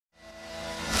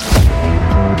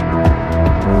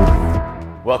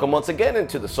Welcome once again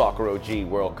into the Soccer OG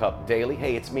World Cup Daily.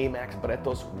 Hey, it's me, Max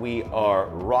Bretos. We are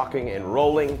rocking and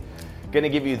rolling. Going to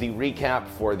give you the recap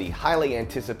for the highly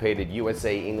anticipated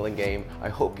USA-England game. I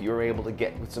hope you're able to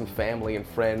get with some family and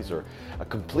friends or a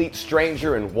complete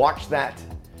stranger and watch that.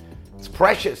 It's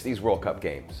precious, these World Cup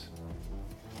games.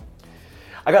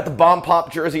 I got the Bomb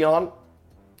Pop jersey on.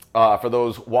 For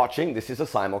those watching, this is a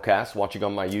simulcast, watching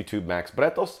on my YouTube, Max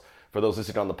Bretos. For those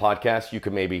listening on the podcast, you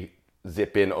can maybe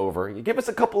zip in over. You give us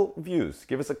a couple views,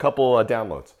 give us a couple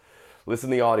downloads.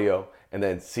 Listen to the audio and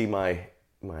then see my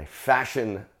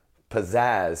fashion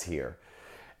pizzazz here.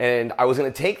 And I was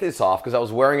going to take this off because I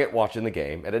was wearing it watching the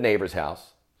game at a neighbor's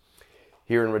house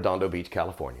here in Redondo Beach,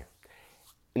 California.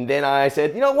 And then I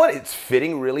said, you know what? It's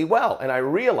fitting really well. And I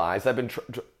realized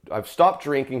I've stopped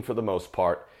drinking for the most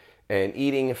part and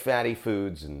eating fatty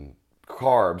foods and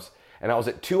carbs. And I was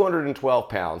at 212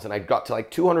 pounds, and I got to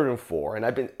like 204, and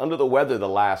I've been under the weather the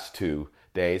last 2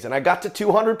 days, and I got to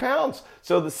 200 pounds.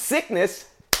 So the sickness.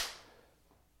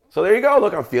 So there you go.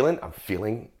 Look, I'm feeling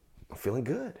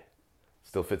good.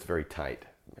 Still fits very tight.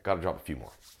 I got to drop a few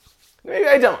more. Maybe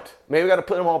I don't. Maybe I got to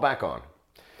put them all back on.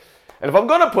 And if I'm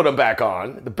going to put them back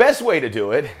on, the best way to do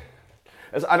it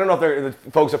is, I don't know if the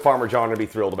folks at Farmer John are going to be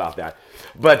thrilled about that,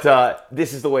 but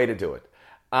this is the way to do it.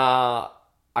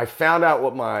 I found out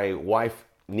what my wife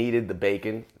needed, the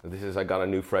bacon. I got a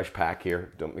new fresh pack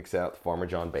here. Don't mix out the Farmer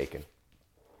John bacon.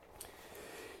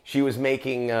 She was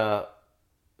making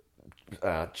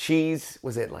cheese.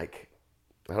 Was it like,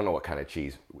 I don't know what kind of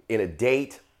cheese. In a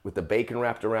date with the bacon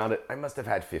wrapped around it. I must have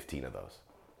had 15 of those.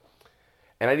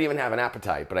 And I didn't even have an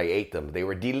appetite, but I ate them. They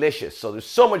were delicious. So there's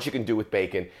so much you can do with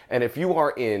bacon. And if you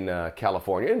are in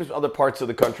California, and there's other parts of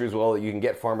the country as well that you can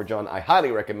get Farmer John, I highly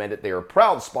recommend it. They are a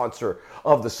proud sponsor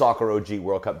of the Soccer OG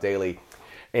World Cup Daily.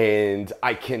 And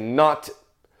I cannot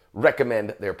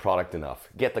recommend their product enough.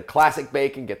 Get the classic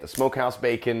bacon, get the smokehouse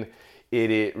bacon.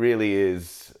 It really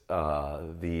is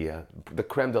the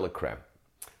creme de la creme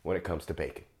when it comes to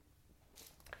bacon.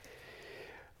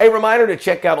 A reminder to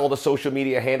check out all the social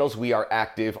media handles. We are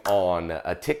active on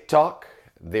TikTok.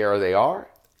 There they are.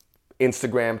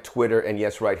 Instagram, Twitter, and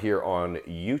yes, right here on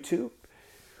YouTube.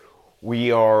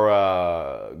 We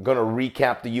are going to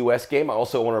recap the U.S. game. I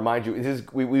also want to remind you,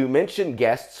 we mentioned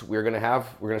guests. We're going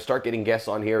to start getting guests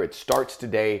on here. It starts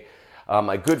today.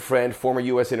 My good friend, former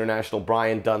U.S. international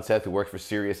Brian Dunseth, who works for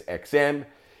Sirius XM,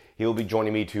 he will be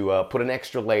joining me to put an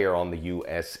extra layer on the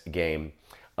U.S. game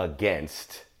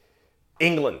against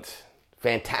England.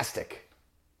 Fantastic.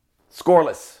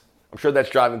 Scoreless. I'm sure that's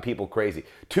driving people crazy.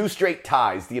 2 straight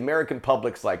ties. The American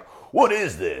public's like, what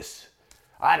is this?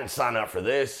 I didn't sign up for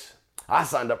this. I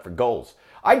signed up for goals.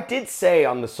 I did say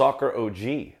on the Soccer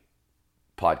OG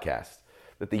podcast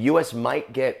that the U.S.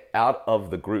 might get out of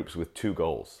the groups with 2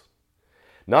 goals.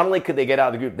 Not only could they get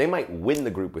out of the group, they might win the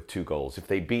group with 2 goals. If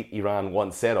they beat Iran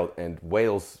 1-0 and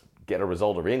Wales get a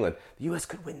result over England, the U.S.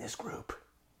 could win this group.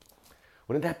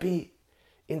 Wouldn't that be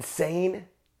insane?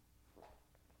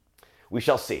 We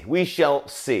shall see. We shall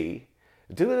see.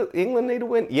 Do England need to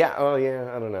win? Yeah. Oh,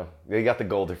 yeah. I don't know. They got the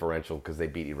goal differential because they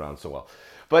beat Iran so well.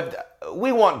 But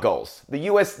we want goals. The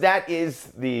U.S., that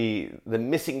is the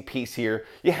missing piece here.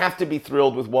 You have to be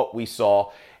thrilled with what we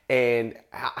saw and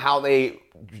how they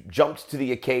jumped to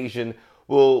the occasion.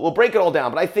 We'll break it all down,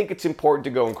 but I think it's important to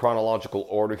go in chronological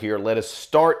order here. Let us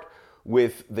start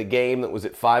with the game that was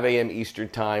at 5 a.m. Eastern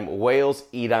Time,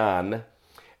 Wales-Iran.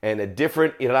 And a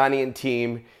different Iranian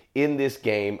team in this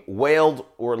game. Wales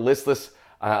were listless.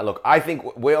 Look, I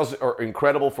think Wales are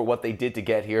incredible for what they did to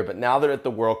get here, but now they're at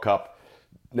the World Cup.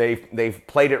 They've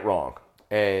played it wrong,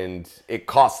 and it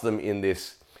cost them in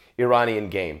this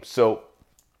Iranian game. So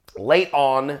late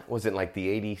on, was it like the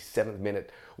 87th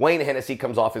minute, Wayne Hennessy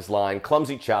comes off his line,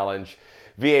 clumsy challenge,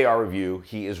 VAR review,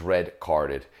 he is red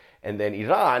carded. And then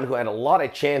Iran, who had a lot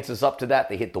of chances up to that,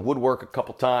 they hit the woodwork a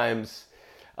couple times.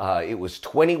 It was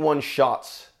 21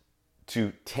 shots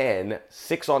to 10,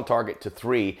 6 on target to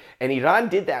 3, and Iran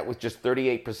did that with just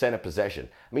 38% of possession.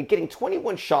 I mean, getting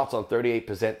 21 shots on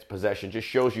 38% possession just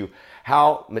shows you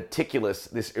how meticulous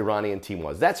this Iranian team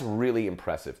was. That's really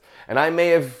impressive. And I may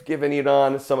have given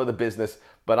Iran some of the business,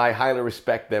 but I highly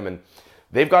respect them, and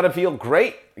they've got to feel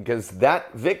great because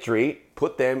that victory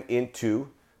put them into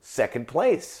second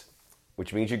place,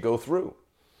 which means you go through.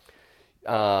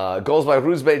 Goals by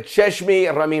Ruzbeh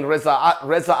Cheshmi, Ramin Reza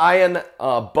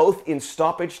Ayan, both in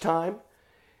stoppage time.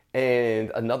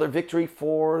 And another victory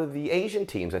for the Asian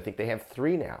teams. I think they have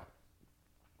 3 now.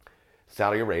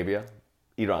 Saudi Arabia,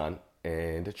 Iran,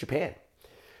 and Japan.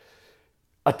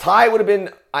 A tie would have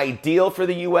been ideal for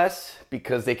the U.S.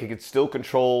 because they could still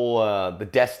control the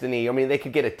destiny. I mean, they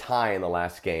could get a tie in the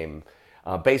last game.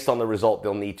 Based on the result,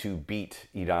 they'll need to beat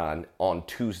Iran on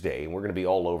Tuesday, and we're going to be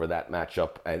all over that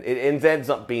matchup. And it ends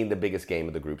up being the biggest game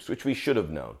of the groups, which we should have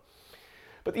known.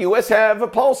 But the U.S. have a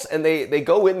pulse, and they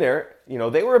go in there. You know,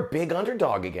 they were a big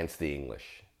underdog against the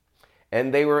English.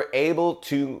 And they were able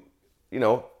to, you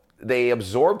know, they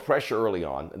absorbed pressure early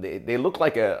on. They looked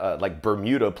like like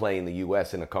Bermuda playing the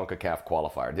U.S. in a CONCACAF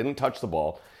qualifier. Didn't touch the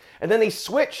ball. And then they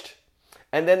switched.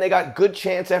 And then they got good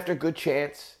chance after good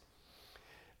chance.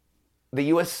 The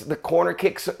U.S., the corner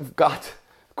kicks and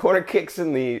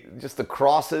the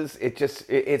crosses.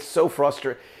 It's so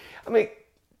frustrating. I mean,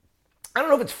 I don't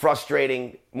know if it's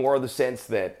frustrating more in the sense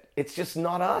that it's just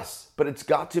not us, but it's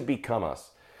got to become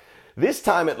us. This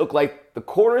time it looked like the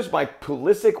corners by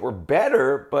Pulisic were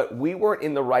better, but we weren't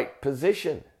in the right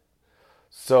position.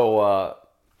 So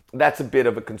that's a bit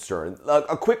of a concern.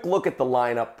 A quick look at the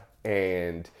lineup,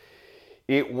 and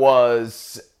it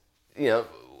was, a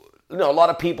lot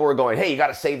of people were going, hey, you got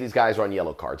to save these guys on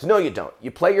yellow cards. No, you don't.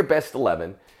 You play your best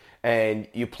 11, and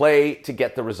you play to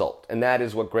get the result. And that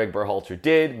is what Greg Berhalter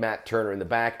did. Matt Turner in the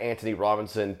back, Anthony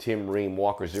Robinson, Tim Ream,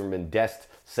 Walker Zimmerman, Dest,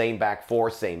 same back four,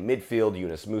 same midfield,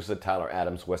 Yunus Musa, Tyler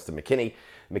Adams, Weston McKennie.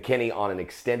 McKennie on an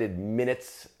extended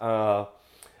minutes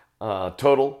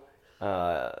total,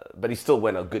 but he still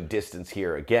went a good distance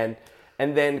here again.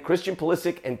 And then Christian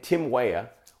Pulisic and Tim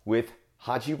Weah with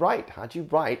Haji Wright. Haji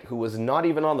Wright, who was not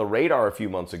even on the radar a few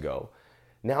months ago,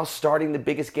 now starting the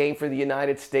biggest game for the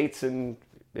United States and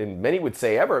many would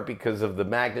say ever because of the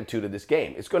magnitude of this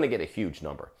game. It's going to get a huge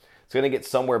number. It's going to get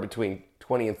somewhere between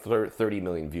 20 and 30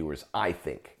 million viewers, I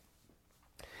think.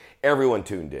 Everyone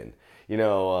tuned in.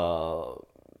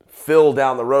 Phil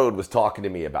down the road was talking to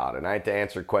me about it, and I had to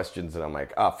answer questions, and I'm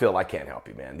like, Phil, I can't help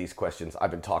you, man. These questions,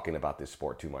 I've been talking about this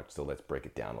sport too much, so let's break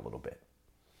it down a little bit.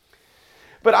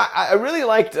 But I really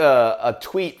liked a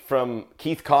tweet from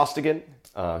Keith Costigan,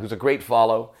 who's a great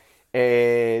follow,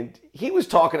 and he was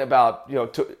talking about,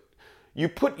 you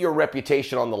put your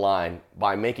reputation on the line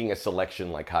by making a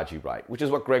selection like Haji Wright, which is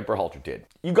what Greg Berhalter did.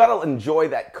 You got to enjoy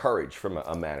that courage from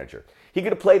a manager. He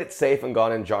could have played it safe and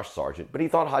gone in Josh Sargent, but he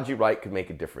thought Haji Wright could make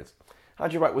a difference.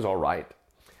 Haji Wright was all right.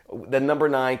 The number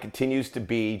 9 continues to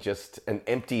be just an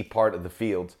empty part of the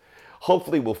field.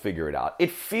 Hopefully we'll figure it out.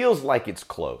 It feels like it's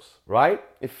close, right?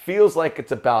 It feels like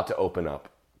it's about to open up.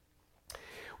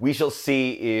 We shall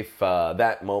see if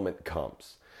that moment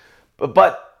comes.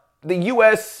 But the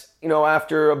U.S.,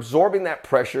 after absorbing that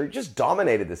pressure, just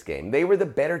dominated this game. They were the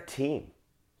better team.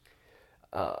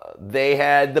 They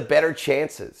had the better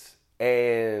chances.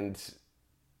 And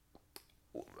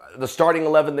the starting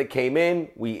 11 that came in,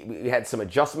 we had some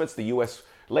adjustments. The U.S.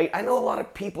 late. I know a lot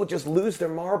of people just lose their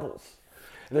marbles.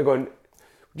 And they're going,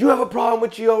 do you have a problem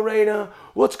with Gio Reyna?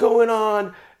 What's going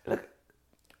on? Look,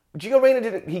 Gio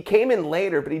Reyna he came in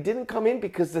later, but he didn't come in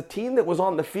because the team that was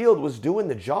on the field was doing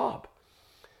the job.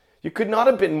 You could not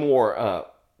have been more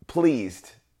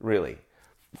pleased, really.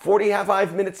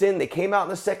 45 minutes in, they came out in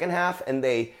the second half and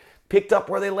they picked up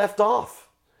where they left off.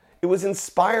 It was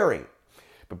inspiring.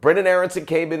 But Brendan Aronson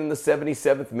came in the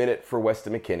 77th minute for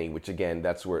Weston McKennie, which again,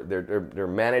 that's where they're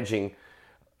managing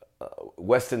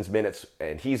Weston's minutes,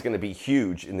 and he's going to be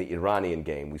huge in the Iranian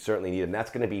game. We certainly need him. That's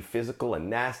going to be physical and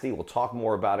nasty. We'll talk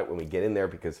more about it when we get in there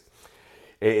because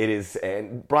it is,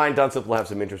 and Brian Dunseth will have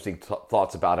some interesting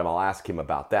thoughts about him. I'll ask him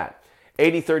about that.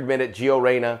 83rd minute, Gio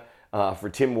Reyna for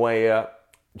Tim Weah,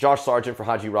 Josh Sargent for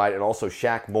Haji Wright, and also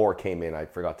Shaq Moore came in, I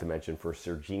forgot to mention, for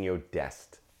Serginho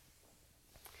Dest.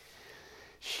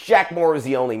 Shaq Moore was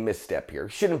the only misstep here.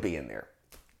 Shouldn't be in there.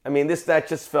 I mean, that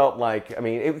just felt like,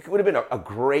 it would have been a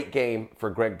great game for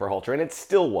Greg Berhalter, and it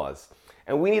still was.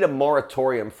 And we need a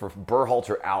moratorium for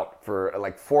Berhalter out for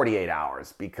like 48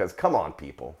 hours because, come on,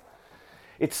 people.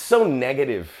 It's so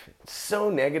negative. It's so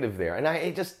negative there. And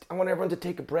I want everyone to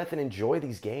take a breath and enjoy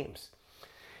these games.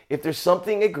 If there's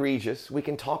something egregious, we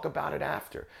can talk about it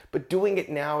after. But doing it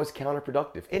now is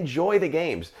counterproductive. Enjoy the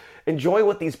games. Enjoy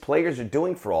what these players are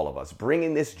doing for all of us,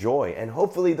 bringing this joy. And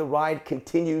hopefully the ride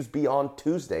continues beyond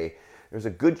Tuesday. There's a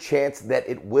good chance that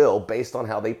it will based on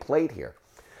how they played here.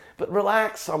 But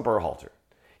relax on Berhalter.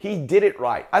 He did it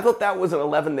right. I thought that was an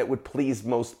 11 that would please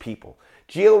most people.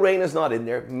 Gio Reyna's not in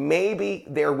there. Maybe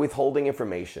they're withholding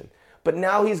information. But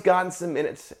now he's gotten some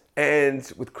minutes.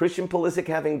 And with Christian Pulisic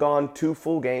having gone 2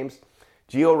 full games,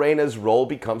 Gio Reyna's role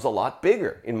becomes a lot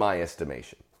bigger, in my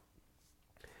estimation.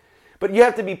 But you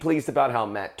have to be pleased about how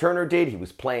Matt Turner did. He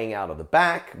was playing out of the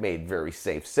back, made very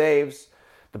safe saves.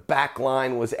 The back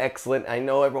line was excellent. I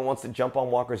know everyone wants to jump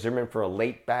on Walker Zimmerman for a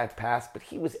late bad pass, but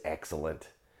he was excellent.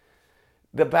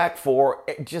 The back four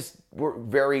just were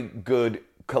very good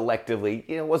collectively.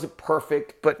 It wasn't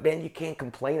perfect, but man, you can't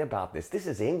complain about this. This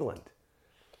is England.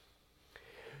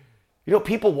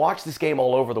 People watch this game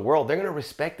all over the world. They're going to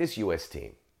respect this U.S.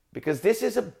 team because this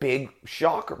is a big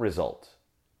shock result.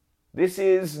 This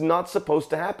is not supposed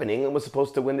to happen. England was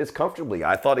supposed to win this comfortably.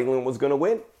 I thought England was going to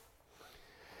win.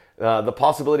 The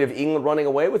possibility of England running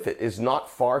away with it is not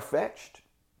far-fetched.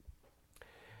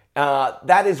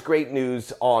 That is great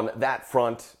news on that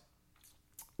front.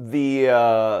 The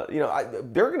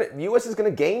U.S. is going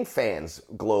to gain fans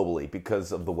globally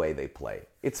because of the way they play.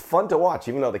 It's fun to watch,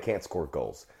 even though they can't score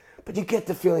goals. But you get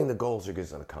the feeling the goals are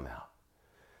just going to come out.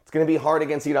 It's going to be hard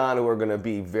against Iran, who are going to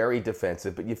be very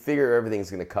defensive, but you figure everything's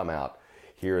going to come out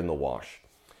here in the wash.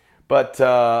 But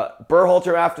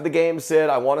Berhalter, after the game, said,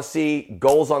 I want to see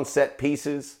goals on set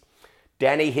pieces.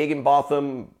 Danny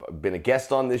Higginbotham, been a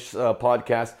guest on this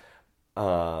podcast.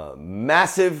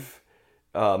 Massive.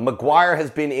 Maguire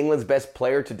has been England's best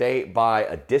player today by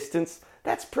a distance.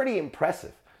 That's pretty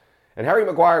impressive. And Harry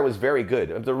Maguire was very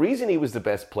good. The reason he was the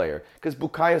best player, because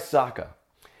Bukayo Saka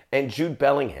and Jude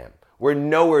Bellingham were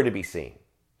nowhere to be seen.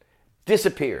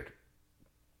 Disappeared.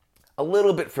 A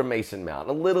little bit from Mason Mount,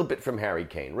 a little bit from Harry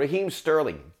Kane. Raheem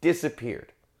Sterling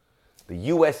disappeared. The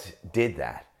U.S. did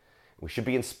that. We should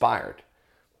be inspired.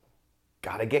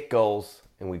 Got to get goals,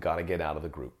 and we got to get out of the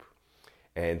group.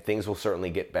 And things will certainly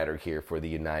get better here for the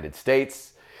United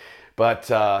States. But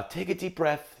take a deep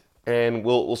breath, and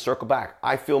we'll circle back.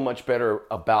 I feel much better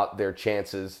about their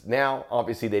chances now.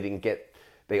 Obviously,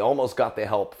 they almost got the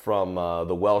help from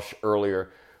the Welsh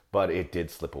earlier, but it did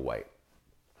slip away.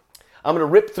 I'm going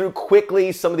to rip through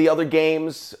quickly some of the other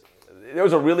games. There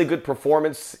was a really good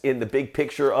performance in the big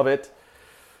picture of it.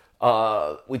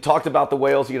 We talked about the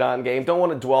Wales-Iran game. Don't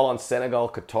want to dwell on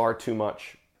Senegal-Qatar too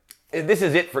much. This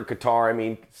is it for Qatar. I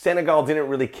mean, Senegal didn't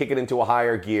really kick it into a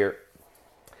higher gear.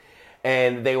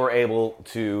 And they were able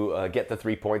to get the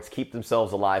 3 points, keep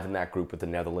themselves alive in that group with the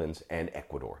Netherlands and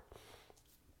Ecuador.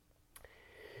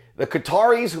 The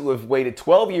Qataris, who have waited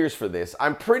 12 years for this,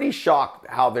 I'm pretty shocked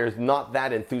how they're not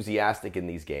that enthusiastic in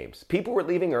these games. People were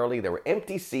leaving early. There were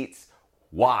empty seats.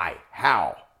 Why?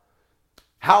 How?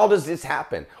 How does this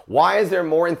happen? Why is there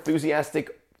more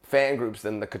enthusiastic fan groups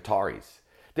than the Qataris?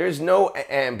 There's no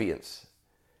ambience.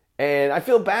 And I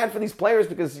feel bad for these players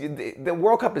because the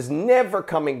World Cup is never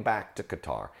coming back to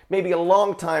Qatar. Maybe a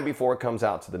long time before it comes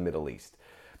out to the Middle East.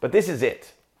 But this is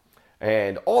it.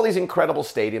 And all these incredible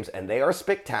stadiums, and they are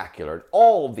spectacular.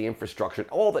 All of the infrastructure,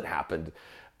 all that happened.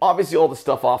 Obviously all the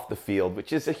stuff off the field,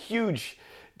 which is a huge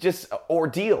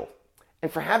ordeal.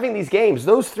 And for having these games,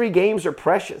 those 3 games are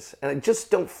precious. And I just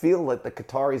don't feel that the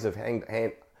Qataris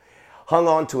have hung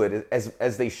on to it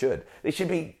as they should. They should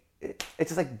be, it's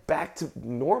just like back to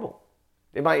normal.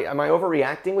 Am I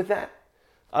overreacting with that?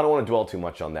 I don't want to dwell too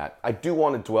much on that. I do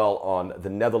want to dwell on the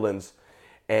Netherlands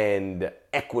and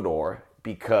Ecuador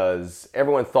because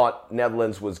everyone thought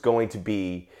Netherlands was going to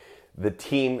be the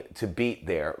team to beat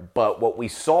there. But what we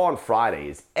saw on Friday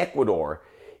is Ecuador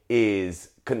is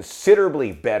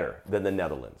considerably better than the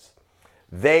Netherlands.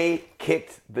 They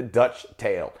kicked the Dutch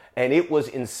tail, and it was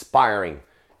inspiring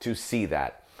to see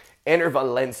that. Enner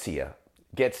Valencia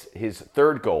gets his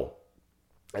 3rd goal,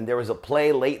 and there was a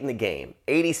play late in the game,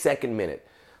 82nd minute.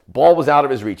 Ball was out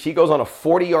of his reach. He goes on a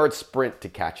 40-yard sprint to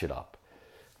catch it up.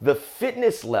 The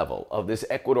fitness level of this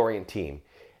Ecuadorian team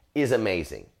is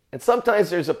amazing. And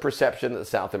sometimes there's a perception that the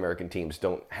South American teams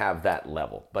don't have that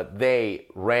level. But they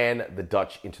ran the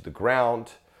Dutch into the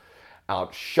ground,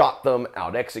 outshot them,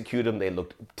 out-executed them. They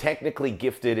looked technically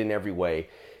gifted in every way.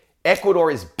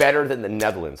 Ecuador is better than the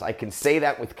Netherlands. I can say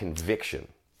that with conviction.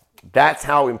 That's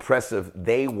how impressive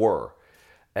they were.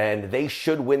 And they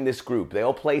should win this group.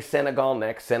 They'll play Senegal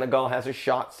next. Senegal has a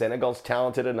shot. Senegal's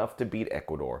talented enough to beat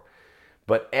Ecuador.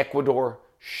 But Ecuador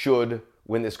should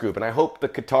win this group. And I hope the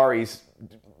Qataris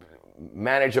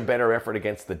manage a better effort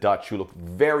against the Dutch, who look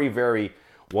very, very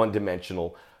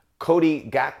one-dimensional. Cody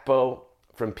Gakpo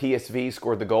from PSV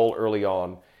scored the goal early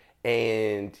on.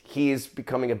 And he is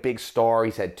becoming a big star.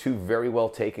 He's had 2 very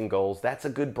well-taken goals. That's a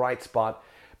good bright spot.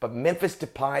 But Memphis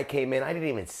Depay came in. I didn't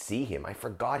even see him. I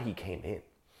forgot he came in.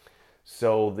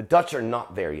 So the Dutch are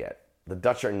not there yet. The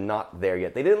Dutch are not there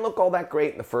yet. They didn't look all that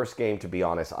great in the first game, to be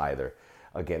honest, either,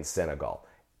 against Senegal.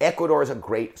 Ecuador is a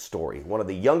great story. One of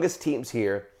the youngest teams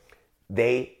here.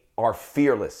 They are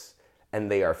fearless, and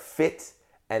they are fit,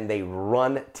 and they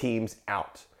run teams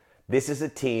out. This is a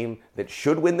team that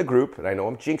should win the group, and I know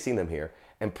I'm jinxing them here,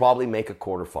 and probably make a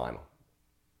quarterfinal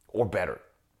or better.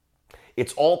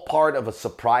 It's all part of a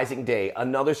surprising day,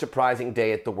 another surprising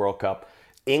day at the World Cup.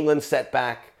 England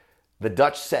setback, the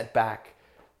Dutch setback.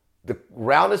 The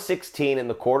round of 16 and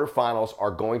the quarterfinals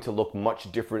are going to look much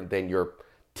different than your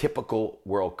typical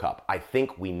World Cup. I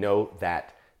think we know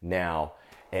that now.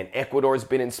 and Ecuador's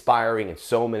been inspiring, and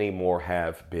so many more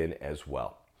have been as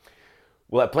well.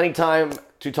 We'll have plenty of time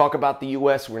to talk about the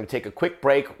U.S. We're going to take a quick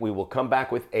break. We will come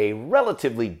back with a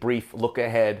relatively brief look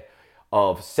ahead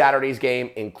of Saturday's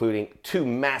game, including two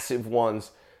massive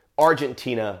ones: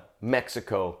 Argentina,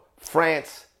 Mexico,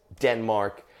 France,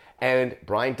 Denmark, and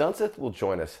Brian Dunseth will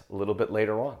join us a little bit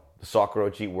later on. The Soccer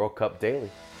OG World Cup Daily.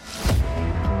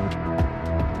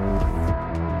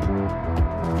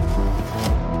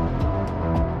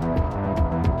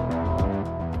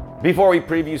 Before we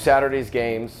preview Saturday's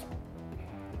games,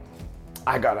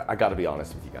 I gotta be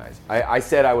honest with you guys. I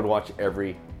said I would watch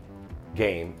every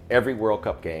game, every World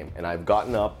Cup game, and I've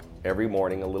gotten up every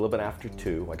morning a little bit after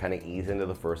 2. I kind of ease into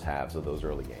the first halves of those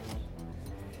early games.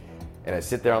 And I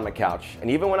sit there on my couch, and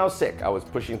even when I was sick, I was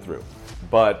pushing through.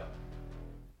 But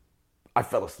I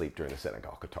fell asleep during the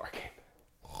Senegal-Qatar game.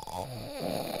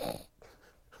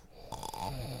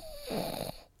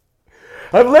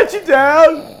 I've let you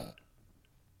down.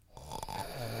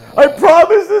 I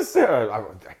promise this. It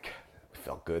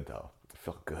felt good, though. It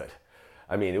felt good.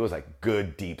 I mean, it was like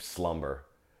good, deep slumber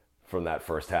from that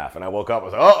first half. And I woke up, I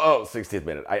was like, 60th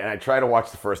minute. And I tried to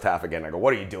watch the first half again. I go,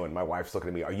 what are you doing? My wife's looking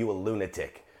at me. Are you a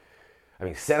lunatic? I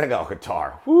mean, Senegal,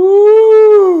 Qatar.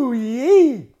 Woo!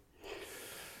 Yee!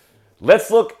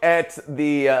 Let's look at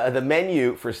the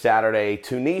menu for Saturday.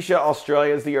 Tunisia,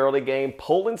 Australia is the early game.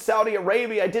 Poland, Saudi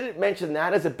Arabia. I didn't mention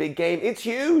that as a big game. It's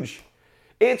huge.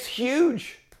 It's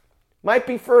huge. Might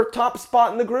be for a top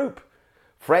spot in the group.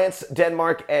 France,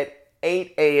 Denmark at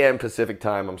 8 a.m. Pacific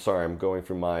time. I'm sorry, I'm going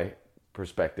through my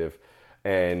perspective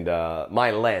and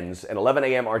my lens. And 11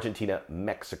 a.m. Argentina,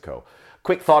 Mexico.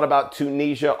 Quick thought about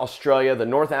Tunisia, Australia. The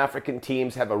North African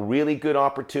teams have a really good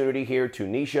opportunity here.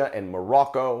 Tunisia and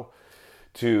Morocco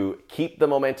to keep the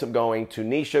momentum going.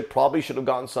 Tunisia probably should have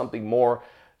gotten something more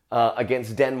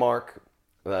against Denmark.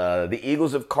 The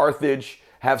Eagles of Carthage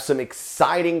have some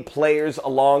exciting players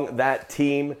along that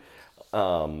team.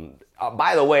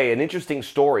 By the way, an interesting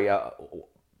story.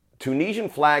 Tunisian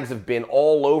flags have been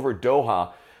all over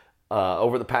Doha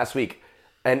over the past week.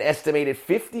 An estimated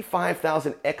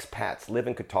 55,000 expats live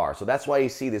in Qatar. So that's why you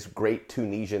see this great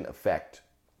Tunisian effect.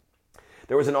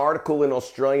 There was an article in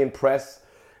Australian press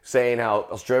saying how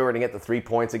Australia were going to get the 3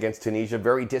 points against Tunisia.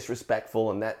 Very disrespectful,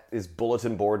 and that is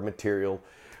bulletin board material.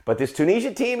 But this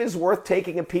Tunisia team is worth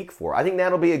taking a peek for. I think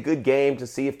that'll be a good game to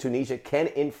see if Tunisia can,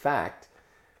 in fact,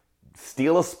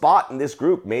 steal a spot in this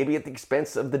group, maybe at the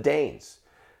expense of the Danes.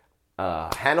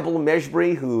 Hannibal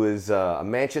Mejbri, who is a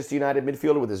Manchester United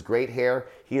midfielder with his great hair,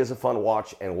 he is a fun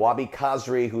watch. And Wabi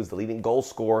Khazri, who's the leading goal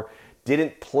scorer,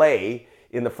 didn't play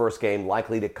in the first game,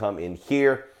 likely to come in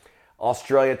here.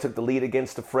 Australia took the lead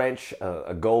against the French,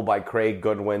 a goal by Craig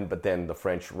Goodwin, but then the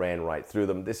French ran right through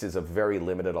them. This is a very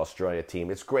limited Australia team.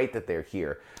 It's great that they're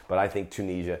here, but I think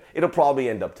Tunisia, it'll probably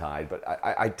end up tied, but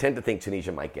I tend to think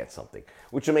Tunisia might get something,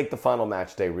 which will make the final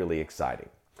match day really exciting.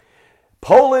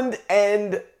 Poland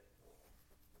and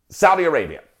Saudi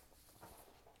Arabia.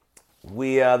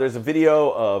 There's a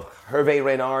video of Hervé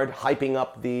Renard hyping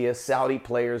up the Saudi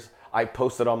players. I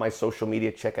posted on my social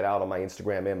media. Check it out on my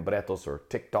Instagram, Mbretos, or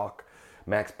TikTok,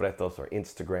 Max Bretos, or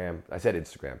Instagram. I said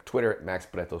Instagram. Twitter at Max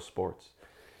Bretos Sports.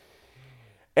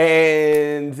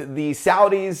 And the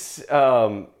Saudis,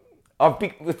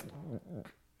 with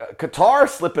Qatar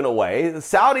slipping away, the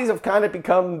Saudis have kind of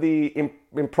become the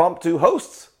impromptu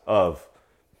hosts of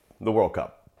the World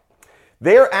Cup.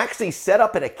 They're actually set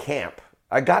up at a camp.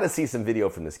 I got to see some video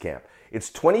from this camp. It's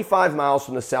 25 miles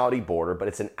from the Saudi border, but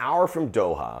it's an hour from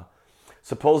Doha.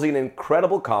 Supposedly an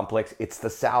incredible complex. It's the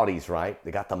Saudis, right?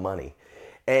 They got the money.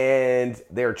 And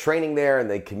they're training there, and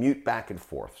they commute back and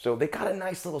forth. So they got a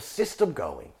nice little system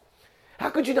going. How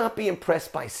could you not be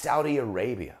impressed by Saudi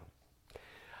Arabia?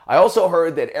 I also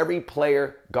heard that every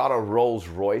player got a Rolls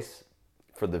Royce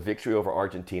for the victory over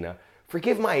Argentina.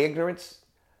 Forgive my ignorance.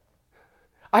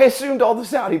 I assumed all the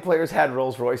Saudi players had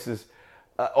Rolls Royces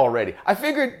already. I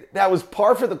figured that was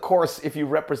par for the course. If you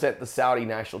represent the Saudi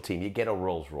national team, you get a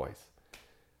Rolls Royce.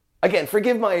 Again,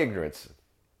 forgive my ignorance.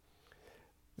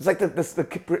 It's like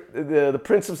the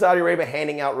Prince of Saudi Arabia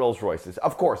handing out Rolls Royces.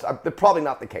 Of course, they're probably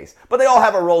not the case. But they all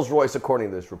have a Rolls Royce according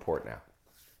to this report now.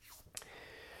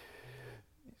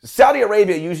 Saudi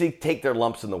Arabia usually take their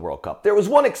lumps in the World Cup. There was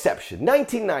one exception,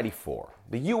 1994,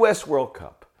 the U.S. World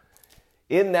Cup.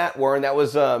 In that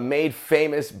was made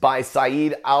famous by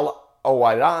Saeed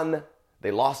Al-Owairan. They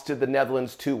lost to the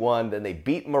Netherlands 2-1. Then they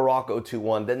beat Morocco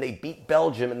 2-1. Then they beat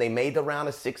Belgium, and they made the round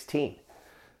of 16.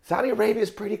 Saudi Arabia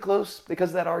is pretty close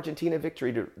because of that Argentina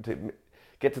victory to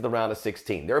get to the round of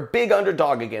 16. They're a big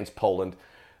underdog against Poland.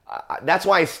 That's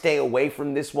why I stay away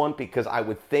from this one, because I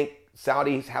would think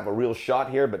Saudis have a real shot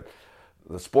here, but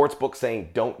the sports book saying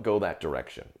don't go that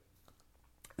direction.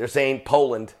 They're saying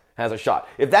Poland has a shot.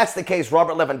 If that's the case,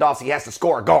 Robert Lewandowski has to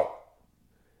score a goal.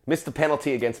 Missed the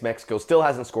penalty against Mexico, still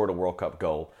hasn't scored a World Cup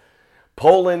goal.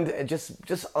 Poland,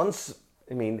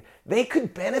 they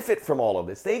could benefit from all of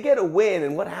this. They get a win,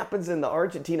 and what happens in the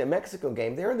Argentina-Mexico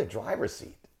game, they're in the driver's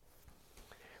seat.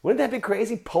 Wouldn't that be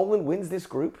crazy? Poland wins this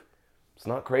group. It's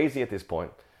not crazy at this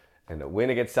point. And a win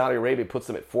against Saudi Arabia puts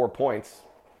them at 4 points.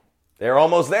 They're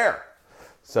almost there.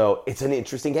 So it's an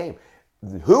interesting game.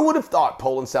 Who would have thought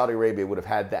Poland, Saudi Arabia would have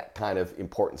had that kind of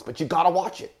importance? But you got to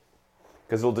watch it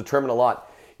because it'll determine a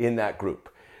lot in that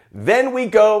group. Then we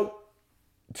go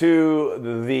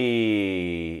to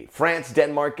the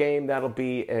France-Denmark game. That'll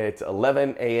be at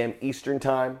 11 a.m. Eastern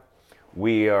Time.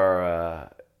 We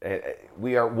are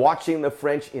watching the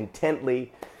French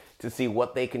intently to see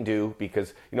what they can do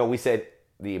because, we said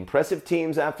the impressive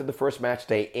teams after the first match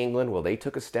day, England, well, they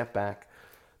took a step back.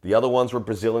 The other ones were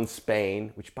Brazil and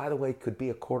Spain, which, by the way, could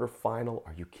be a quarterfinal.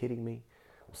 Are you kidding me?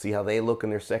 We'll see how they look in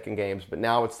their second games. But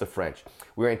now it's the French.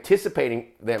 We're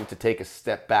anticipating them to take a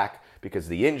step back because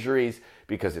of the injuries,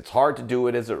 because it's hard to do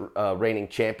it as a reigning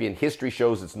champion. History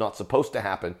shows it's not supposed to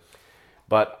happen.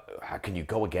 But how can you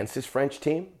go against this French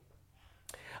team?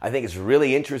 I think it's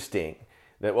really interesting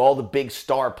that all the big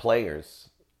star players,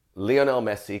 Lionel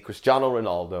Messi, Cristiano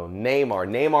Ronaldo,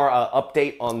 Neymar,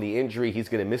 update on the injury. He's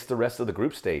going to miss the rest of the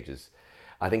group stages.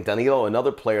 I think Danilo,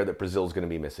 another player that Brazil is going to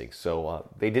be missing. So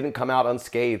they didn't come out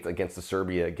unscathed against the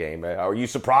Serbia game. Are you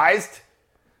surprised?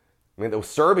 I mean, those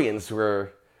Serbians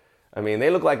were, they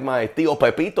look like my Tío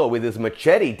Pepito with his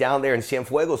machete down there in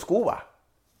Cienfuegos, Cuba.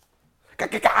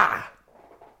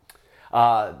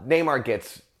 Neymar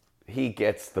gets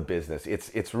the business.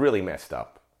 It's really messed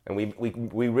up. And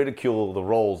we ridicule the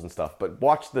roles and stuff, but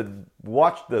watch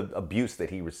the abuse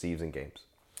that he receives in games.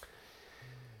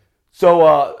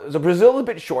 So Brazil is a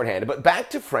bit shorthanded, but back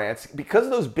to France, because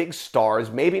of those big stars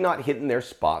maybe not hitting their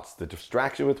spots, the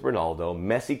distraction with Ronaldo,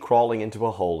 Messi crawling into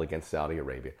a hole against Saudi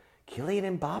Arabia,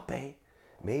 Kylian Mbappe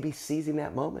maybe seizing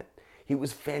that moment. He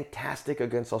was fantastic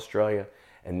against Australia,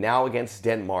 and now against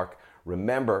Denmark.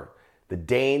 Remember, the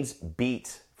Danes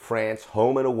beat France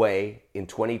home and away in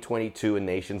 2022 in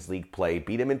Nations League play,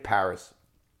 beat them in Paris.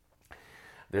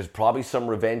 There's probably some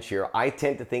revenge here. I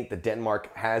tend to think that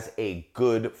Denmark has a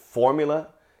good formula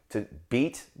to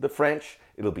beat the French.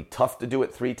 It'll be tough to do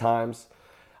it 3 times.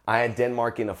 I had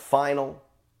Denmark in a final.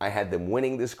 I had them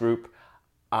winning this group.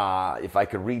 If I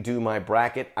could redo my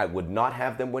bracket, I would not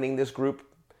have them winning this group.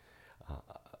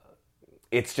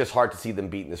 It's just hard to see them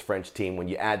beating this French team when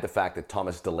you add the fact that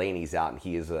Thomas Delaney's out and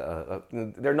he is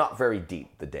they're not very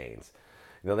deep, the Danes.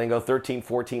 They go 13,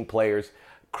 14 players.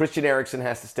 Christian Eriksen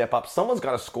has to step up. Someone's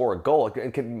got to score a goal.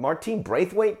 Can Martin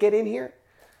Braithwaite get in here?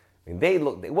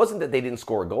 It wasn't that they didn't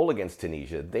score a goal against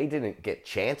Tunisia. They didn't get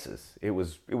chances. It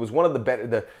was one of the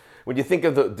better. When you think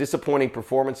of the disappointing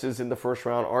performances in the first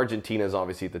round, Argentina is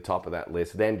obviously at the top of that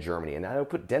list. Then Germany, and I would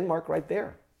put Denmark right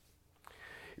there.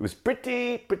 It was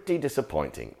pretty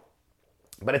disappointing.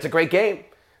 But it's a great game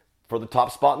for the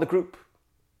top spot in the group.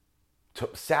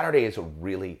 Saturday is a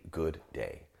really good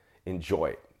day. Enjoy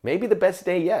it. Maybe the best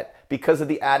day yet because of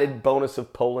the added bonus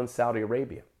of Poland, Saudi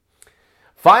Arabia.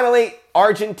 Finally,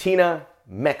 Argentina,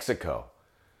 Mexico.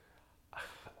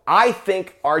 I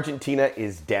think Argentina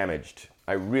is damaged.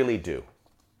 I really do.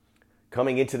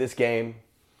 Coming into this game,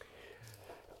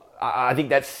 I think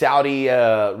that Saudi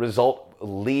result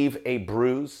leave a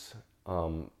bruise.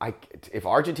 If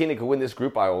Argentina could win this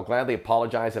group, I will gladly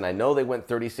apologize. And I know they went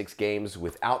 36 games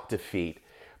without defeat,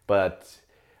 but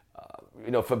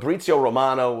Fabrizio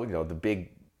Romano,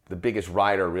 the biggest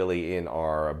writer really in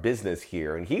our business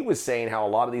here, and he was saying how a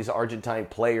lot of these Argentine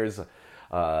players,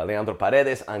 Leandro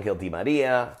Paredes, Angel Di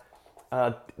Maria,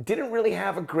 didn't really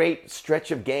have a great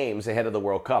stretch of games ahead of the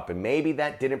World Cup, and maybe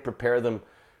that didn't prepare them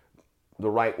the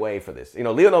right way for this.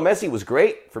 Lionel Messi was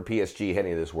great for PSG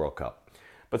heading to this World Cup.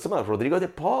 But some others, Rodrigo de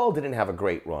Paul didn't have a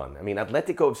great run.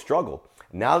 Atletico have struggled.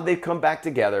 Now that they've come back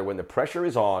together, when the pressure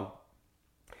is on,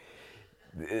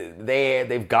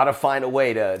 they've got to find a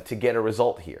way to get a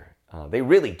result here. They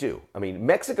really do.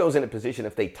 Mexico's in a position,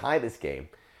 if they tie this game,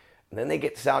 and then they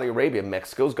get to Saudi Arabia,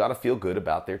 Mexico's got to feel good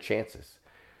about their chances.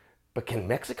 But can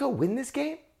Mexico win this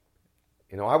game?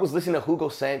 I was listening to Hugo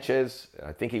Sanchez.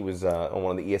 I think he was on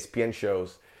one of the ESPN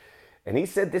shows. And he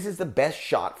said this is the best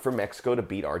shot for Mexico to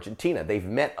beat Argentina. They've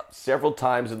met several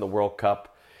times in the World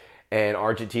Cup, and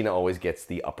Argentina always gets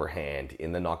the upper hand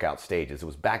in the knockout stages. It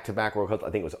was back-to-back World Cups.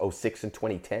 I think it was 06 and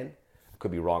 2010. I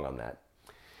could be wrong on that.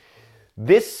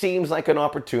 This seems like an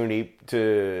opportunity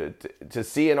to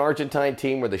see an Argentine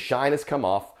team where the shine has come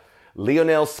off.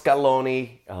 Lionel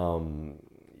Scaloni,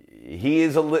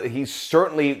 he's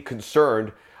certainly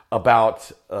concerned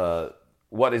about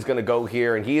what is going to go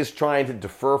here, and he is trying to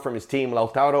defer from his team.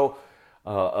 Lautaro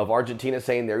of Argentina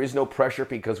saying there is no pressure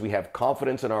because we have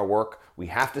confidence in our work. We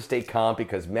have to stay calm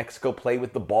because Mexico play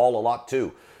with the ball a lot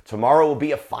too. Tomorrow will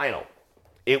be a final.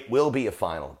 It will be a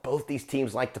final. Both these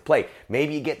teams like to play.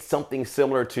 Maybe you get something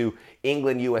similar to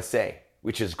England-USA,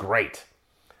 which is great.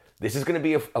 This is going to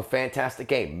be a fantastic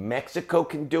game. Mexico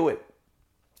can do it.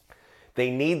 They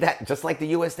need that, just like the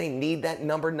US, they need that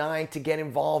number 9 to get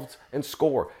involved and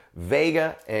score.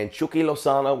 Vega and Chucky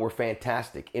Lozano were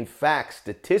fantastic. In fact,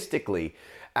 statistically,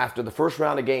 after the first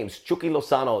round of games, Chucky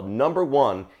Lozano, number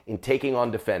 1 in taking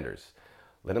on defenders.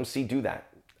 Let them do that.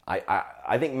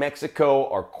 I think Mexico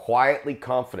are quietly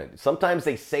confident. Sometimes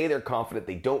they say they're confident,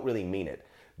 they don't really mean it.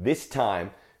 This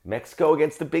time, Mexico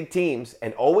against the big teams,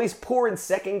 and always poor in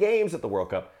second games at the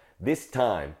World Cup, this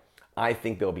time, I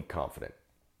think they'll be confident.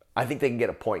 I think they can get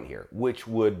a point here, which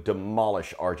would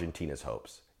demolish Argentina's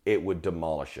hopes. It would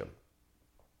demolish them.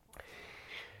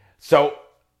 So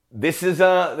this is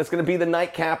that's going to be the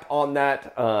nightcap on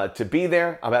that to be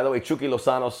there. By the way, Chucky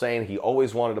Lozano saying he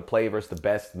always wanted to play versus the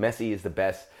best. Messi is the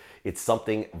best. It's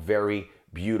something very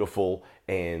beautiful,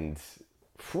 and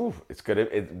it's good.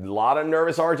 A lot of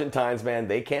nervous Argentines, man.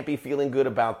 They can't be feeling good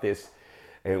about this.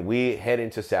 And we head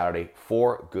into Saturday,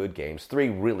 4 good games, 3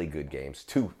 really good games,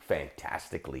 2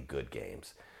 fantastically good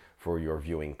games for your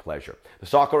viewing pleasure. The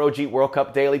Soccer OG World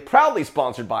Cup Daily, proudly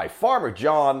sponsored by Farmer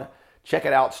John. Check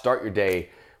it out. Start your day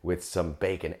with some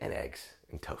bacon and eggs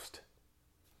and toast.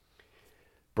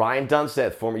 Brian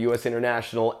Dunseth, former U.S.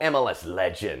 international, MLS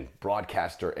legend,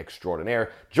 broadcaster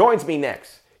extraordinaire, joins me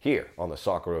next here on the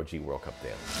Soccer OG World Cup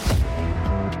Daily.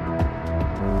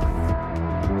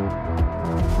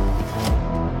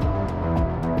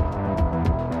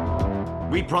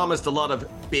 We promised a lot of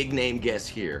big-name guests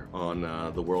here on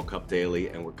the World Cup Daily,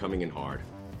 and we're coming in hard.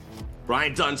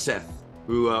 Brian Dunseth,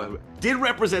 who did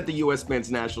represent the U.S. men's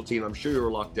national team. I'm sure you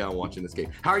were locked down watching this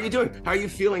game. How are you doing? How are you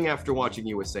feeling after watching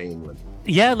USA England?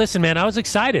 Yeah, listen, man, I was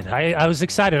excited. I was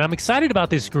excited. I'm excited about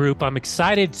this group. I'm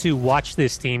excited to watch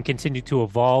this team continue to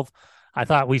evolve. I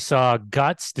thought we saw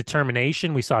guts,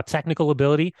 determination. We saw technical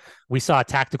ability. We saw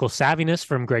tactical savviness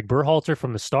from Greg Berhalter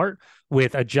from the start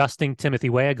with adjusting Timothy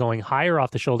Weah going higher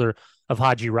off the shoulder of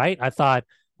Haji Wright. I thought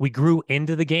we grew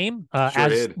into the game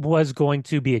as was going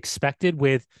to be expected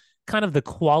with kind of the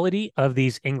quality of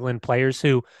these England players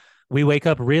who we wake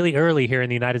up really early here in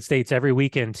the United States every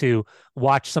weekend to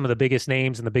watch some of the biggest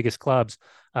names and the biggest clubs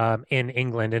in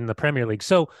England in the Premier League.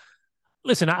 So,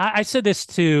 listen, I said this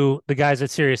to the guys at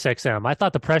SiriusXM. I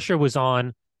thought the pressure was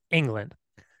on England.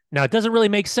 Now, it doesn't really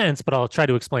make sense, but I'll try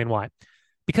to explain why.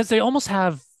 Because they almost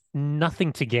have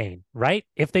nothing to gain, right?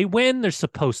 If they win, they're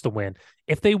supposed to win.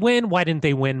 If they win, why didn't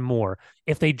they win more?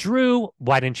 If they drew,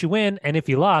 why didn't you win? And if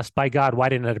you lost, by God, why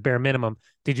didn't at a bare minimum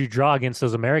did you draw against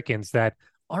those Americans that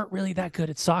aren't really that good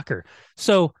at soccer?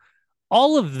 So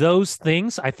all of those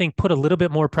things, I think, put a little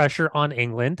bit more pressure on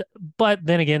England. But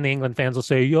then again, the England fans will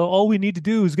say, yo, all we need to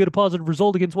do is get a positive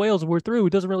result against Wales and we're through.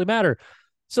 It doesn't really matter.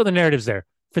 So the narrative's there.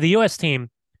 For the U.S. team,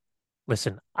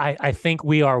 listen, I think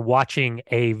we are watching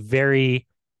a very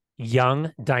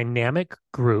young, dynamic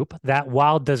group that,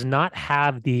 while does not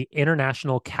have the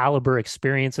international caliber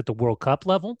experience at the World Cup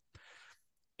level,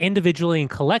 individually and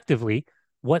collectively,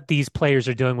 what these players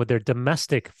are doing with their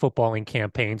domestic footballing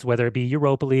campaigns, whether it be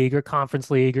Europa League or Conference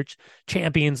League or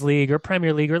Champions League or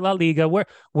Premier League or La Liga,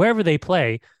 wherever they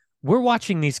play, we're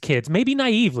watching these kids, maybe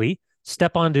naively,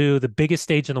 step onto the biggest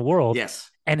stage in the world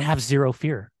and have zero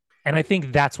fear. And I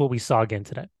think that's what we saw again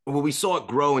today. Well, we saw it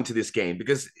grow into this game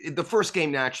because the first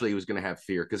game naturally was going to have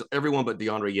fear because everyone but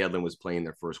DeAndre Yedlin was playing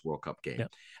their first World Cup game.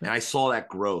 Yep. And I saw that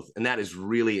growth, and that is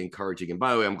really encouraging. And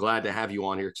by the way, I'm glad to have you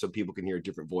on here so people can hear a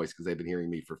different voice because they've been hearing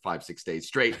me for 5-6 days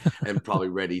straight and probably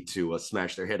ready to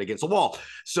smash their head against the wall.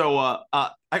 So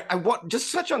I want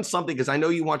just touch on something because I know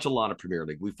you watch a lot of Premier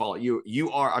League. We follow you.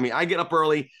 You are, I mean, I get up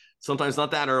early, sometimes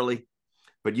not that early,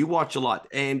 but you watch a lot.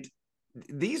 And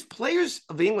these players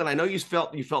of England, I know you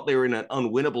felt they were in an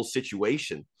unwinnable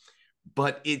situation,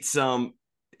 but it felt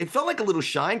like a little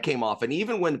shine came off. And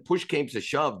even when push came to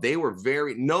shove, they were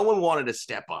no one wanted to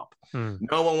step up.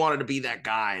 No one wanted to be that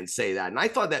guy and say that. And I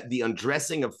thought that the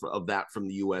undressing of that from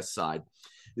the U.S. side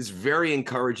is very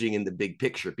encouraging in the big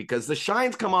picture because the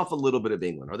shines come off a little bit of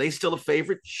England. Are they still a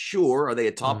favorite? Sure. Are they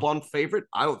a top on favorite?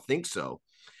 I don't think so.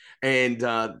 And,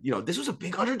 this was a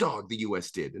big underdog the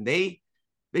U.S. did, and they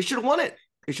should have won it.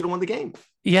 They should have won the game.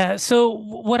 Yeah. So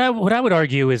what I would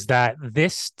argue is that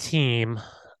this team,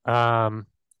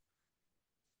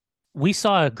 we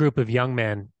saw a group of young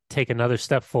men take another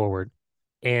step forward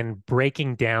in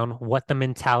breaking down what the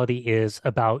mentality is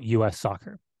about U.S.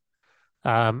 soccer.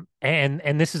 And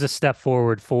this is a step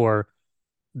forward for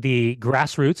the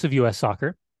grassroots of U.S.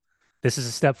 soccer. This is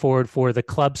a step forward for the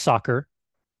club soccer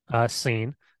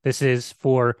scene. This is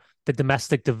for the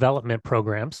domestic development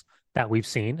programs that we've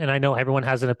seen. And I know everyone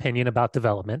has an opinion about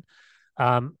development.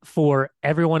 For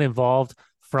everyone involved,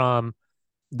 from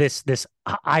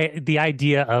the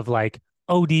idea of like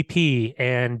ODP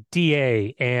and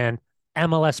DA and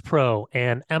MLS Pro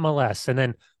and MLS, and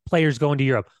then players going to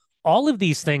Europe. All of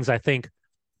these things, I think,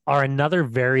 are another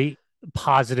very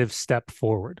positive step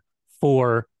forward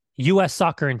for U.S.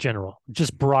 soccer in general,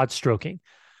 just broad stroking.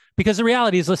 Because the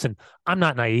reality is, listen, I'm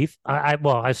not naive.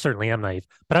 I certainly am naive,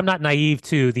 but I'm not naive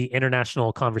to the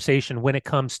international conversation when it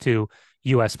comes to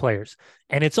U.S. players.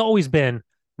 And it's always been,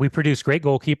 we produce great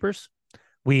goalkeepers.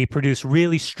 We produce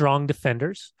really strong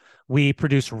defenders. We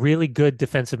produce really good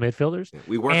defensive midfielders.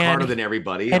 We work harder than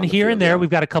everybody. And here and there, we've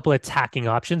got a couple of attacking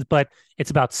options, but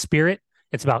it's about spirit.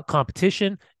 It's about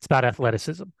competition. It's about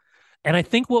athleticism. And I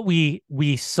think what we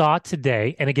saw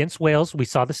today, and against Wales, we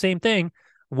saw the same thing,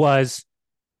 was,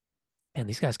 and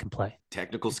these guys can play.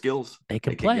 Technical skills. They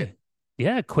can play.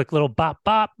 Yeah, quick little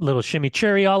bop, little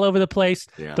chimichurri all over the place.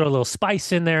 Yeah. Throw a little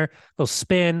spice in there, little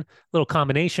spin, little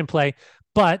combination play.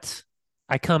 But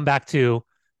I come back to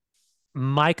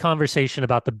my conversation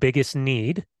about the biggest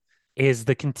need is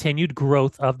the continued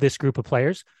growth of this group of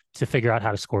players to figure out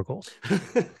how to score goals.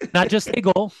 Not just a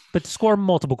goal, but to score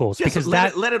multiple goals. Yes, because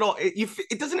let it all.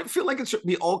 It doesn't feel like it should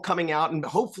be all coming out, and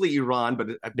hopefully Iran. But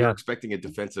they're expecting a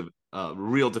defensive,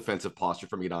 real defensive posture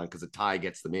from Iran because a tie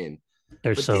gets them in.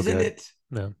 They're but so isn't good. It?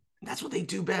 No. That's what they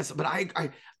do best. But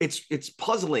it's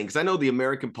puzzling because I know the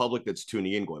American public that's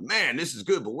tuning in going, man, this is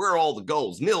good, but where are all the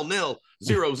goals? 0-0,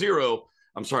 0-0.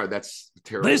 I'm sorry, that's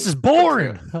terrible. This is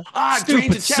boring.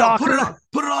 Stupid soccer.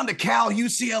 Put it on to Cal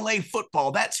UCLA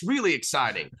football. That's really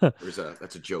exciting.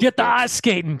 That's a joke. Get the ice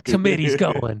skating committees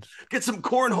going. Get some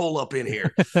cornhole up in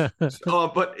here.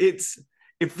 But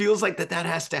it feels like that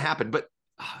has to happen. But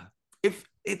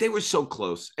if they were so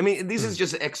close, I mean, this is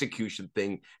just an execution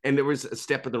thing, and there was a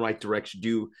step in the right direction.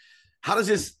 How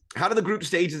do the group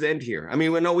stages end here? I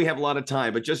mean, we know we have a lot of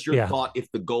time, but just your thought if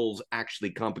the goals actually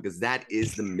come, because that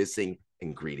is the missing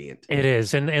ingredient. It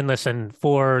is. And listen,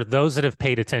 for those that have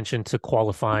paid attention to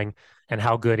qualifying and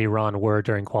how good Iran were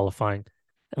during qualifying,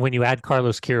 when you add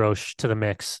Carlos Queiroz to the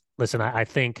mix, listen, I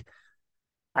think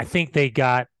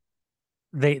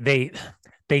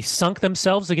they sunk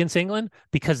themselves against England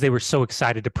because they were so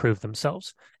excited to prove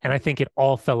themselves. And I think it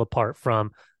all fell apart from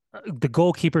the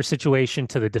goalkeeper situation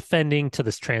to the defending to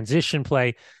this transition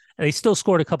play. And they still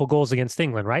scored a couple goals against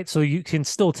England, right? So you can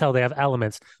still tell they have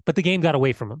elements, but the game got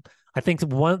away from them. I think the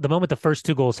moment the first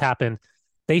two goals happened,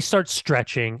 they start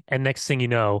stretching, and next thing you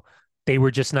know, they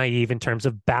were just naive in terms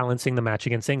of balancing the match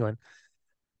against England.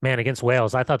 Man, against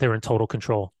Wales, I thought they were in total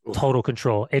control. Total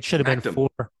control. It should have been 4.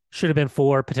 Should have been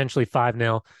 4, potentially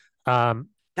 5-0.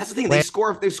 That's the thing. They've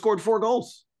scored 4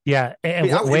 goals. Yeah,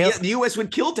 and Wales, the U.S. would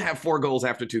kill to have 4 goals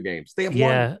after 2 games. They have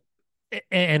 1.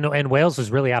 And Wales is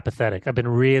really apathetic. I've been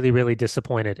really, really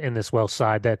disappointed in this Wales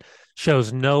side that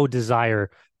shows no desire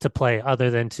to play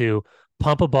other than to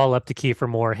pump a ball up to Kiefer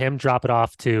Moore, him drop it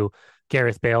off to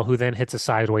Gareth Bale, who then hits a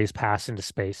sideways pass into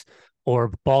space,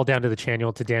 or ball down to the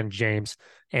channel to Dan James,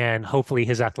 and hopefully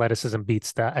his athleticism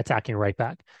beats the attacking right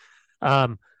back.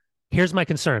 Here's my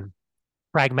concern.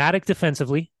 Pragmatic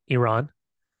defensively, Iran,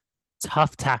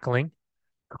 tough tackling,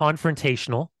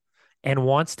 confrontational, and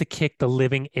wants to kick the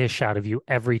living ish out of you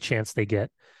every chance they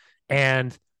get.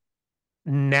 And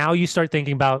now you start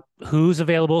thinking about who's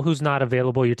available, who's not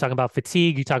available. You're talking about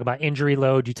fatigue. You talk about injury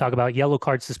load. You talk about yellow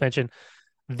card suspension.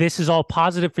 This is all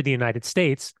positive for the United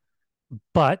States,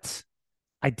 but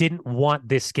I didn't want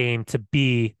this game to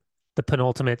be the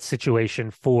penultimate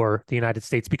situation for the United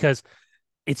States because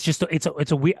it's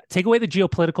a weird, take away the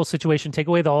geopolitical situation, take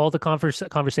away all the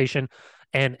conversation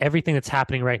and everything that's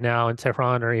happening right now in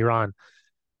Tehran or Iran.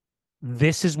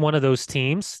 This is one of those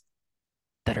teams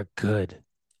that are good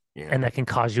and that can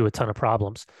cause you a ton of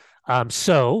problems.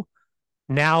 So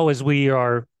now as we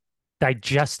are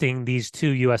digesting these 2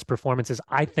 U.S. performances,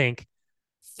 I think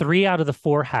 3 out of the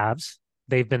 4 halves,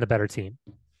 they've been the better team.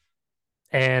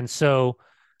 And so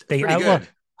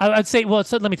I'd say,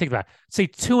 let me take that. Say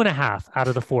 2.5 out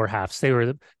of the 4 halves. They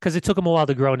were, because it took them a while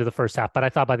to grow into the first half, but I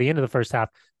thought by the end of the first half,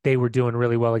 they were doing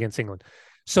really well against England.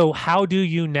 So how do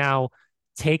you now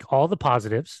take all the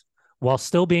positives while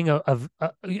still being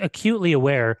acutely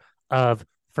aware of,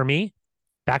 for me,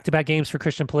 back-to-back games for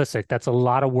Christian Pulisic? That's a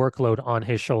lot of workload on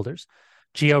his shoulders.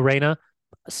 Gio Reyna,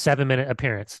 7-minute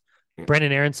appearance.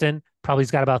 Brendan Aronson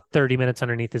probably's got about 30 minutes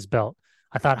underneath his belt.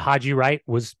 I thought Haji Wright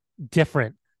was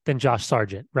different than Josh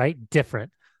Sargent, right?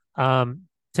 Different.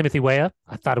 Timothy Weah,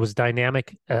 I thought it was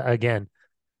dynamic again.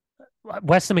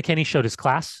 Weston McKennie showed his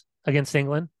class against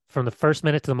England from the first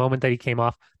minute to the moment that he came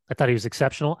off. I thought he was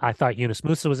exceptional. I thought Yunus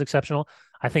Musa was exceptional.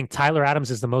 I think Tyler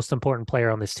Adams is the most important player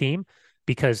on this team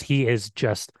because he is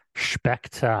just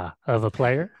spectacular of a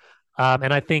player.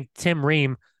 And I think Tim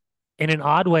Ream, in an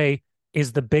odd way,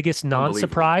 is the biggest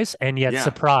non-surprise and yet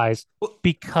surprise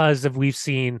because of we've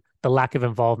seen the lack of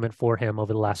involvement for him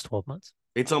over the last 12 months.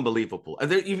 It's unbelievable.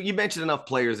 You mentioned enough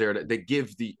players there that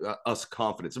give us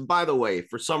confidence. And by the way,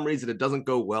 for some reason it doesn't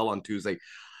go well on Tuesday,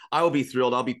 I will be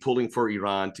thrilled. I'll be pulling for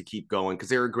Iran to keep going because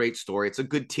they're a great story. It's a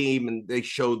good team and they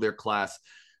showed their class.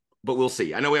 But we'll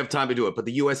see. I know we have time to do it, but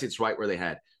the U.S. hits right where they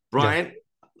had. Brian,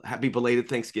 happy belated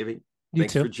Thanksgiving.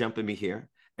 Thanks for jumping me here.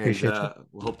 And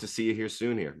we'll hope to see you here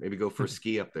soon here. Maybe go for a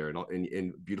ski up there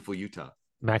in beautiful Utah.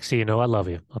 Maxie, you know I love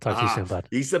you. I'll talk to you soon, bud.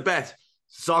 He's the best.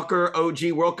 Soccer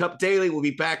OG World Cup Daily. We'll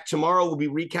be back tomorrow. We'll be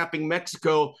recapping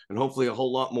Mexico and hopefully a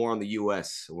whole lot more on the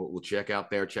U.S. We'll check out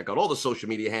there. Check out all the social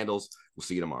media handles. We'll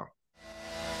see you tomorrow.